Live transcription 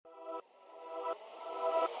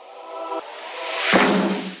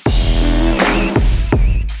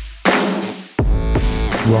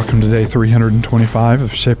Welcome to day 325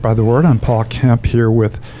 of Shaped by the Word. I'm Paul Kemp here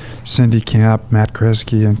with Cindy Camp, Matt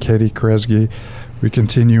Kresge, and Katie Kresge. We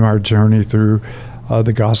continue our journey through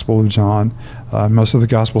the Gospel of John. Most of the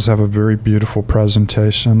Gospels have a very beautiful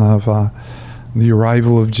presentation of the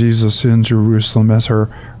arrival of Jesus in Jerusalem as her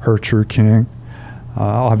true king.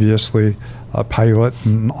 Obviously, Pilate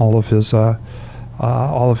and all of his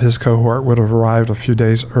cohort would have arrived a few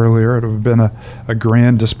days earlier. It would have been a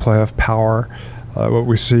grand display of power. What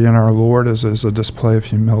we see in our Lord is a display of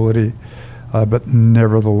humility, but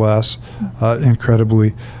nevertheless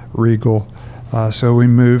incredibly regal. So we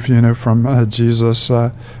move, from Jesus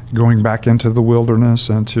going back into the wilderness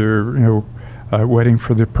and to, waiting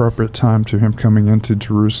for the appropriate time to him coming into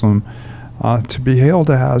Jerusalem to be hailed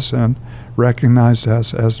as and recognized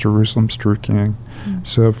as Jerusalem's true king. Mm-hmm.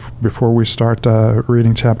 So before we start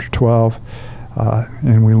reading chapter 12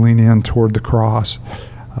 and we lean in toward the cross,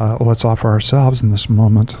 let's offer ourselves in this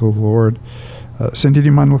moment to the Lord. Cindy, do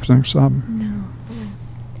you mind lifting us up? No.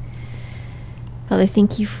 Father,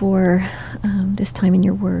 thank you for this time in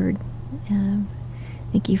your word.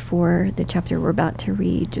 Thank you for the chapter we're about to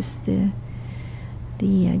read, just the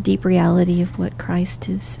deep reality of what Christ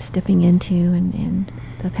is stepping into and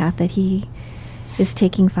the path that he is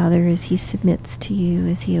taking, Father, as he submits to you,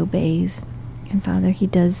 as he obeys. And Father, he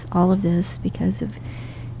does all of this because of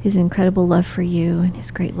his incredible love for you and his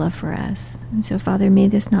great love for us. And so, Father, may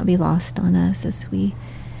this not be lost on us as we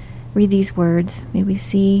read these words. May we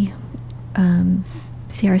see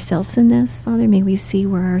ourselves in this, Father. May we see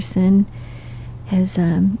where our sin has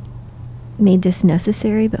made this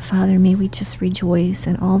necessary. But, Father, may we just rejoice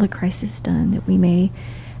in all that Christ has done, that we may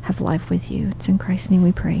have life with you. It's in Christ's name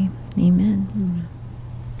we pray. Amen. Amen.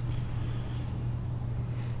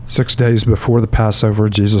 6 days before the Passover,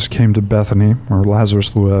 Jesus came to Bethany, where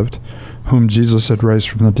Lazarus lived, whom Jesus had raised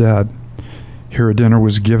from the dead. Here a dinner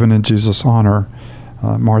was given in Jesus' honor.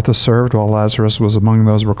 Martha served, while Lazarus was among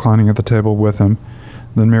those reclining at the table with him.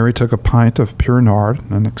 Then Mary took a pint of pure nard,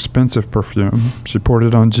 an expensive perfume. She poured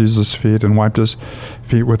it on Jesus' feet and wiped his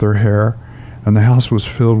feet with her hair, and the house was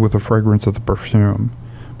filled with the fragrance of the perfume.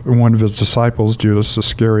 But one of his disciples, Judas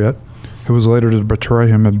Iscariot, who was later to betray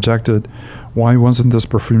him, objected, "Why wasn't this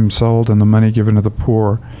perfume sold and the money given to the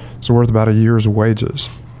poor? It's worth about a year's wages."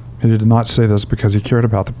 He did not say this because he cared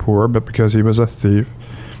about the poor, but because he was a thief,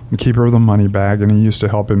 the keeper of the money bag, and he used to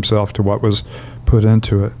help himself to what was put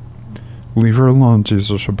into it. "Leave her alone,"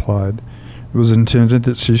 Jesus replied. "It was intended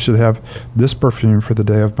that she should have this perfume for the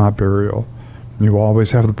day of my burial. You will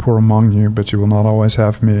always have the poor among you, but you will not always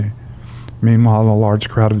have me." Meanwhile, a large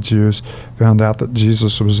crowd of Jews found out that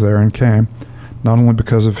Jesus was there and came, not only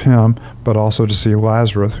because of him, but also to see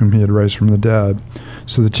Lazarus, whom he had raised from the dead.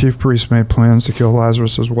 So the chief priests made plans to kill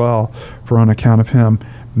Lazarus as well, for on account of him,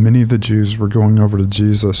 many of the Jews were going over to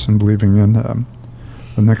Jesus and believing in him.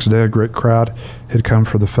 The next day, a great crowd had come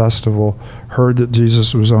for the festival, heard that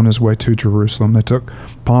Jesus was on his way to Jerusalem. They took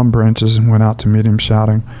palm branches and went out to meet him,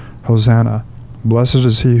 shouting, "Hosanna! Blessed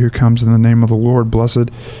is he who comes in the name of the Lord. Blessed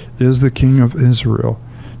is the King of Israel."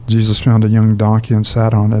 Jesus found a young donkey and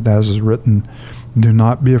sat on it, as is written, "Do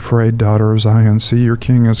not be afraid, daughter of Zion. See, your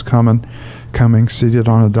king is coming, seated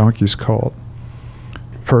on a donkey's colt."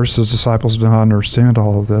 First, his disciples did not understand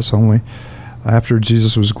all of this. Only after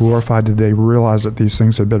Jesus was glorified did they realize that these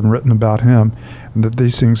things had been written about him and that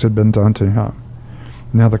these things had been done to him.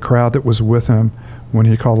 Now the crowd that was with him when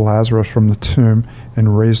he called Lazarus from the tomb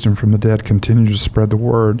and raised him from the dead continued to spread the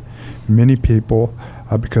word. Many people,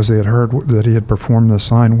 because they had heard that he had performed the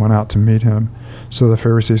sign, went out to meet him. So the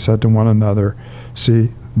Pharisees said to one another,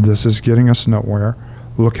 "See, this is getting us nowhere.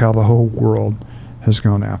 Look how the whole world has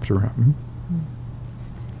gone after him."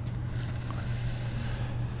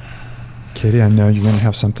 Katie, I know you're going to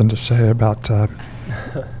have something to say about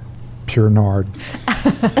pure nard.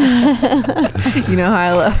 You know how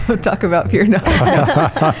I love to talk about pure nard.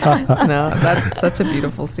 No, that's such a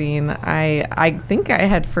beautiful scene. I think I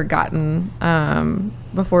had forgotten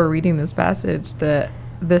before reading this passage that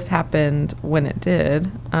this happened when it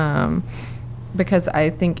did, because I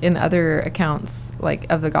think in other accounts, like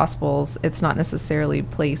of the Gospels, it's not necessarily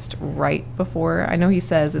placed right before. I know he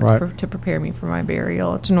says it's right. To prepare me for my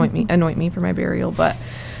burial, to anoint me for my burial, but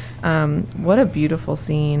what a beautiful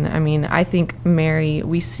scene. I mean, I think Mary,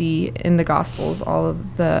 we see in the Gospels all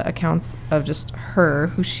of the accounts of just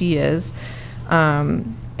her, who she is,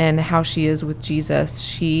 and how she is with Jesus.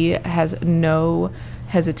 She has no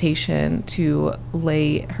hesitation to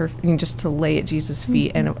lay at Jesus'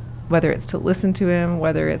 feet and whether it's to listen to him,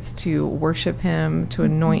 whether it's to worship him, to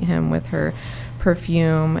anoint him with her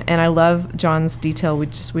perfume. And I love John's detail.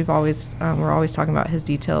 We're always talking about his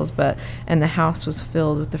details, and the house was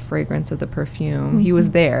filled with the fragrance of the perfume. He was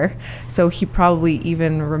there, so he probably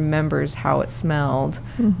even remembers how it smelled,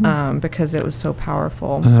 because it was so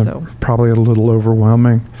powerful. So probably a little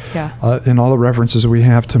overwhelming. Yeah. In all the references we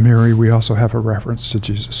have to Mary, we also have a reference to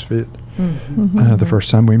Jesus' feet. The first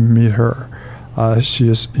time we meet her, she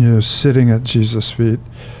is sitting at Jesus' feet,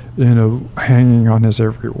 hanging on his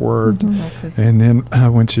every word. And then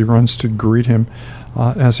when she runs to greet him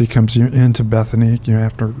as he comes into Bethany,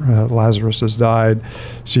 after Lazarus has died,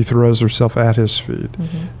 she throws herself at his feet.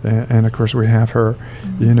 And of course we have her,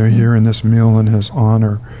 here in this meal in his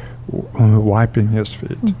honor, wiping his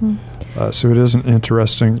feet. So it is an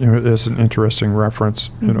interesting, reference,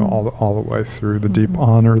 all the way through the deep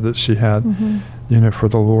honor that she had, for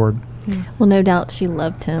the Lord. Well, no doubt she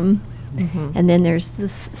loved him. And then there's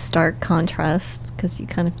this stark contrast, because you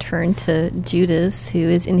kind of turn to Judas, who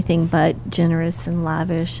is anything but generous and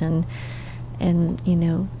lavish and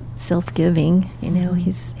self-giving.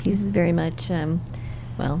 He's very much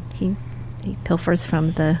he pilfers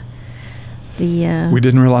from the we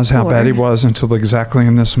didn't realize how bad he was until exactly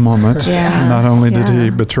in this moment. Not only did he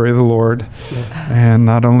betray the Lord, and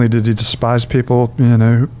not only did he despise people,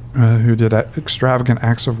 who did extravagant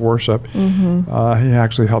acts of worship, he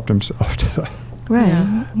actually helped himself to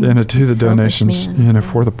to the donations,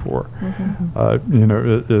 for the poor,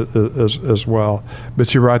 as well.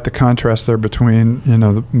 But you're right, the contrast there between,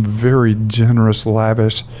 the very generous,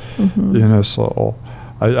 lavish, soul.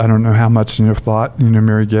 I don't know how much, thought,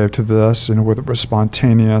 Mary gave to this, whether it was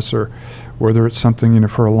spontaneous or whether it's something,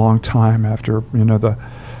 for a long time after,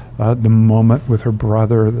 the moment with her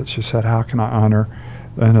brother that she said, how can I honor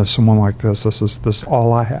someone like this? This is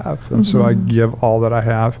all I have. And so I give all that I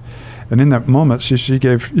have. And in that moment, she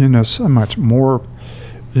gave, so much more,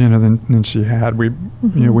 than she had. We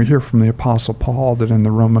hear from the Apostle Paul that in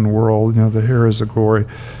the Roman world, the hair is the glory,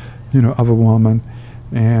 of a woman.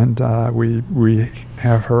 And we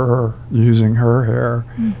have her using her hair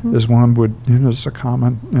as one would, as a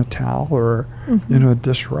common towel or, a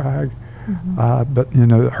dish rag. But,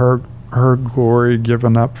 her glory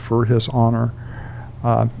given up for his honor.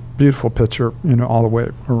 Beautiful picture, all the way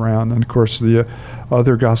around. And of course, the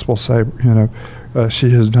other Gospels say, she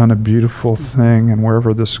has done a beautiful thing, and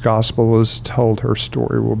wherever this Gospel is told, her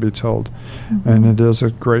story will be told. And it is a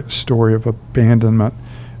great story of abandonment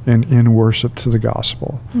and in worship to the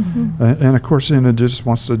Gospel. And of course, Jesus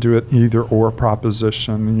wants to do it either or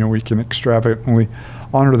proposition. We can extravagantly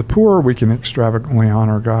honor the poor, we can extravagantly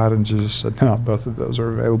honor God, and Jesus said, no, both of those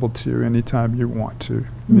are available to you anytime you want to.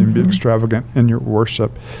 You can be extravagant in your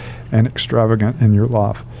worship and extravagant in your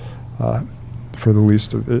love for the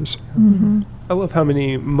least of these. I love how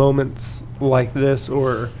many moments like this,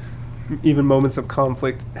 or even moments of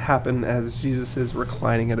conflict, happen as Jesus is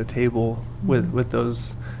reclining at a table with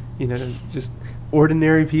those, just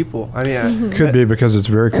ordinary people. I mean, could be because it's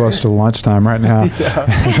very close to lunchtime right now.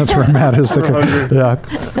 That's where Matt is.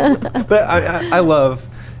 But I love,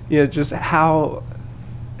 just how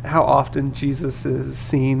often Jesus is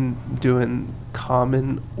seen doing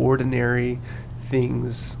common, ordinary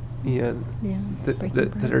things.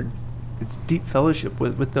 That are, it's deep fellowship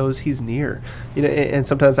with those he's near. And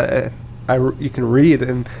sometimes you can read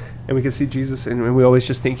and we can see Jesus, and we always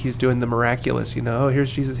just think he's doing the miraculous,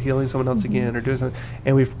 here's Jesus healing someone else again, or doing something,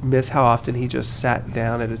 and we miss how often he just sat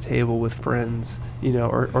down at a table with friends,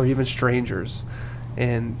 or even strangers,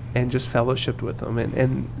 and just fellowshipped with them,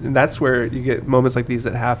 and that's where you get moments like these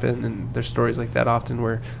that happen, and there's stories like that often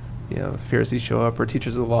where, Pharisees show up, or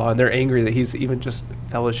teachers of the law, and they're angry that he's even just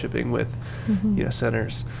fellowshipping with,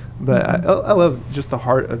 sinners. But I love just the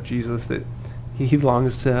heart of Jesus, that he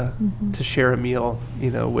longs to share a meal,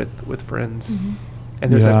 with friends. And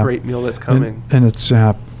there's that great meal that's coming. And it's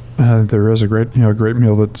there is a great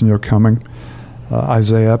meal that's coming.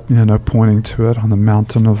 Isaiah, pointing to it on the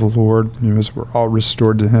mountain of the Lord, as we're all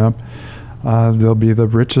restored to Him. There'll be the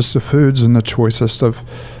richest of foods and the choicest of,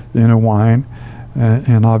 wine,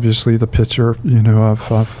 and obviously the picture, of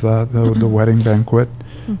the wedding banquet,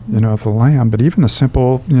 of the Lamb. But even the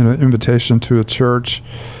simple, invitation to a church.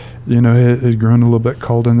 It had grown a little bit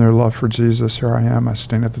cold in their love for Jesus. Here I am, I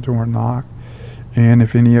stand at the door and knock. And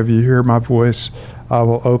if any of you hear my voice, I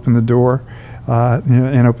will open the door,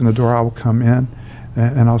 and open the door, I will come in,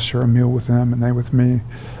 and I'll share a meal with them, and they with me.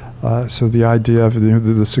 So the idea of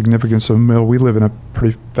the significance of a meal, we live in a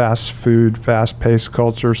pretty fast-paced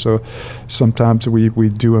culture. So sometimes we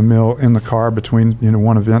do a meal in the car between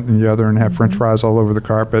one event and the other, and have French fries all over the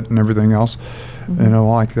carpet and everything else,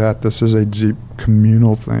 like that. This is a deep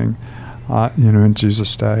communal thing, in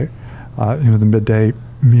Jesus' day. The midday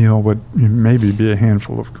meal would maybe be a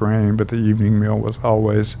handful of grain, but the evening meal was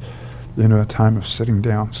always, a time of sitting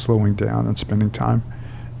down, slowing down, and spending time,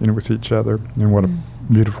 with each other. And what a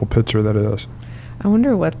beautiful picture that is. I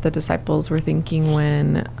wonder what the disciples were thinking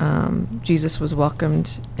when Jesus was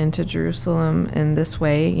welcomed into Jerusalem in this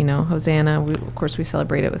way. Hosanna. Of course, we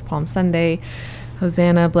celebrate it with Palm Sunday.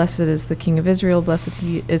 Hosanna, blessed is the King of Israel. Blessed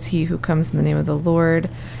is he who comes in the name of the Lord.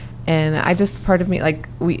 And part of me,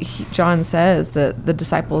 John says that the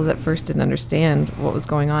disciples at first didn't understand what was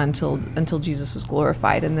going on until Jesus was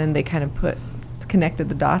glorified, and then they kind of connected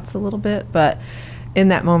the dots a little bit. But in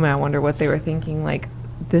that moment, I wonder what they were thinking.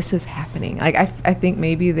 This is happening. I think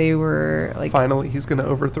maybe they were finally he's going to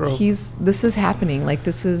overthrow. This is happening.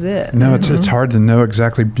 This is it. No, it's hard to know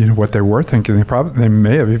exactly what they were thinking. They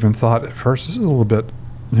may have even thought at first, this is a little bit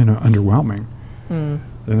underwhelming.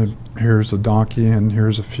 And here's a donkey and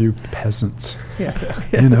here's a few peasants. Yeah,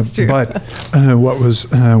 that's true. But what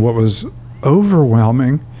was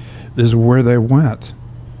overwhelming is where they went.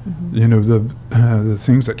 The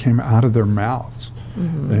things that came out of their mouths.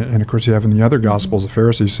 And of course, you have in the other Gospels the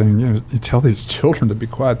Pharisees saying, you tell these children to be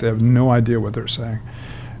quiet. They have no idea what they're saying.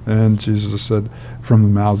 And Jesus said, from the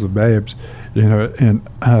mouths of babes,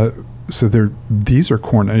 so these are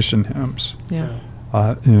coronation hymns. Yeah.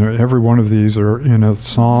 Every one of these are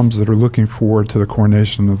psalms that are looking forward to the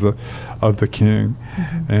coronation of the king,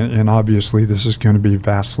 and obviously this is going to be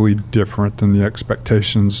vastly different than the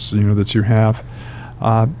expectations that you have.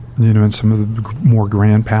 In some of the more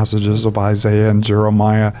grand passages of Isaiah and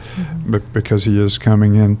Jeremiah, because he is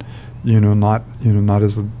coming in, not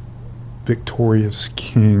as a victorious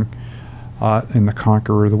king and the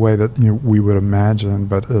conqueror the way that we would imagine,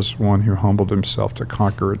 but as one who humbled himself to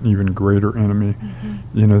conquer an even greater enemy,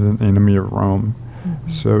 than the enemy of Rome.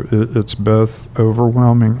 So it's both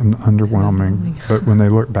overwhelming and underwhelming. But when they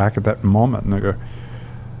look back at that moment and they go,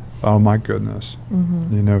 "Oh my goodness,"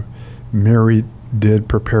 Mary did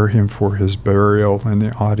prepare him for his burial, and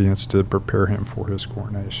the audience did prepare him for his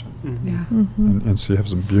coronation. And so you have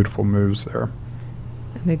some beautiful moves there.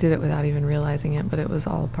 And they did it without even realizing it, but it was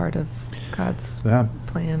all a part of God's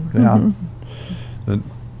plan. Yeah. I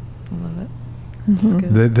love it. That's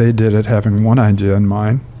good. They did it having one idea in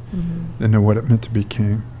mind. They know what it meant to be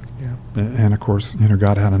king. Yeah. And of course,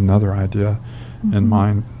 God had another idea in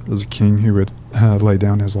mind as a king who would lay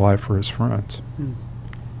down his life for his friends.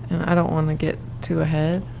 And I don't want to get too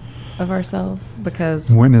ahead of ourselves,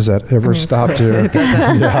 because when has that ever stopped you? It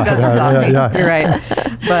doesn't stop me. Yeah. You're right.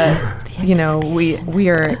 But we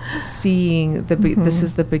are seeing this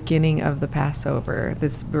is the beginning of the Passover.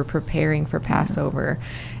 We're preparing for Passover,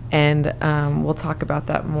 and we'll talk about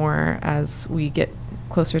that more as we get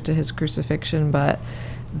closer to his crucifixion. But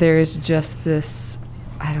there's just this,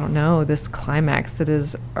 this climax that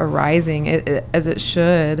is arising, as it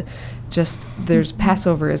should. There's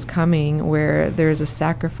Passover is coming, where there's a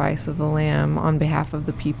sacrifice of the lamb on behalf of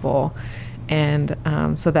the people. And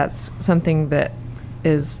so that's something that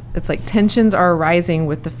it's like tensions are arising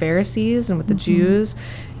with the Pharisees and with the Jews.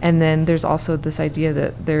 And then there's also this idea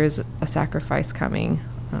that there is a sacrifice coming,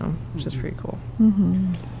 which is pretty cool.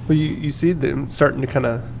 Well, you see them starting to kind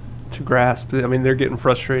of to grasp. They're getting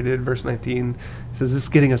frustrated. Verse 19 says, "This is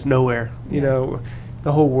getting us nowhere."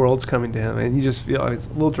 The whole world's coming to him, and you just feel it's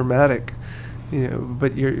a little dramatic,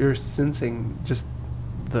 but you're sensing just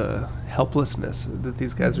the helplessness that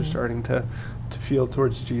these guys are starting to feel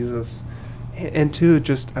towards Jesus. And too, you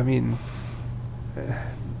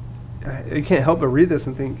can't help but read this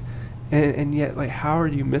and think, and yet, how are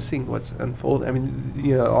you missing what's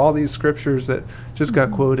unfolding? All these scriptures that just got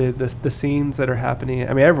quoted, the scenes that are happening,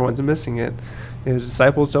 everyone's missing it. The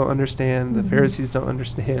disciples don't understand, the Pharisees don't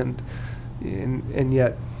understand. And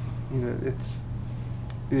yet, it's,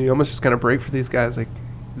 you almost just kind of break for these guys,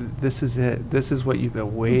 this is it. This is what you've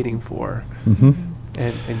been waiting for,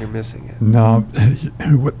 and you're missing it. No,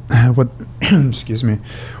 what excuse me,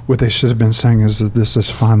 what they should have been saying is that this is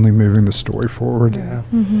finally moving the story forward. Yeah.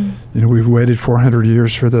 We've waited 400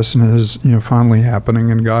 years for this, and it is, finally happening,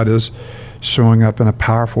 and God is showing up in a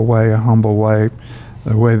powerful way, a humble way,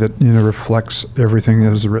 a way that, reflects everything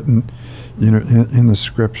that is written in the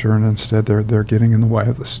scripture, and instead they're getting in the way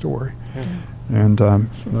of the story. And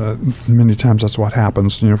many times that's what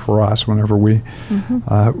happens, for us whenever we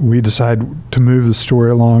decide to move the story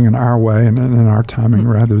along in our way and in our timing,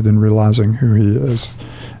 rather than realizing who he is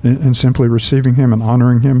in simply receiving him and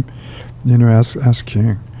honoring him, as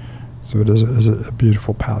King. So it is a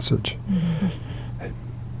beautiful passage.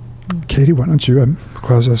 Katie, why don't you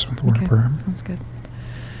close us with a word of prayer? Sounds good.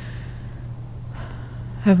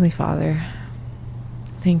 Heavenly Father,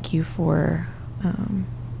 thank you for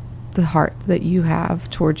the heart that you have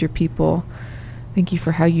towards your people. Thank you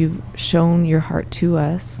for how you've shown your heart to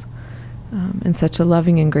us in such a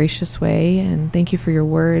loving and gracious way. And thank you for your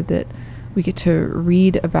word that we get to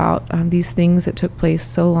read about these things that took place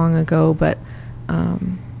so long ago, but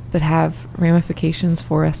that have ramifications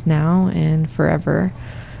for us now and forever.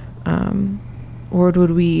 Lord,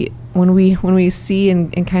 when we see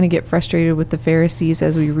and kind of get frustrated with the Pharisees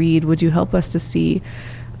as we read, would you help us to see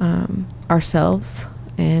ourselves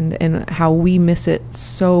and how we miss it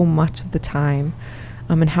so much of the time,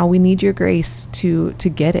 and how we need your grace to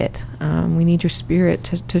get it. We need your Spirit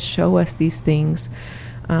to show us these things.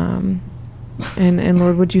 And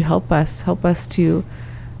Lord, would you help us to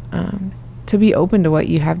be open to what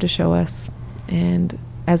you have to show us. And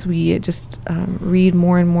as we just read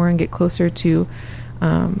more and more and get closer to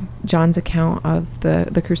John's account of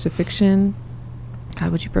the crucifixion,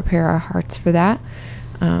 God, would you prepare our hearts for that?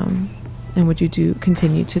 And would you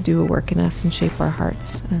continue to do a work in us and shape our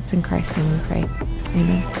hearts? And it's in Christ's name we pray.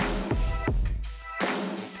 Amen.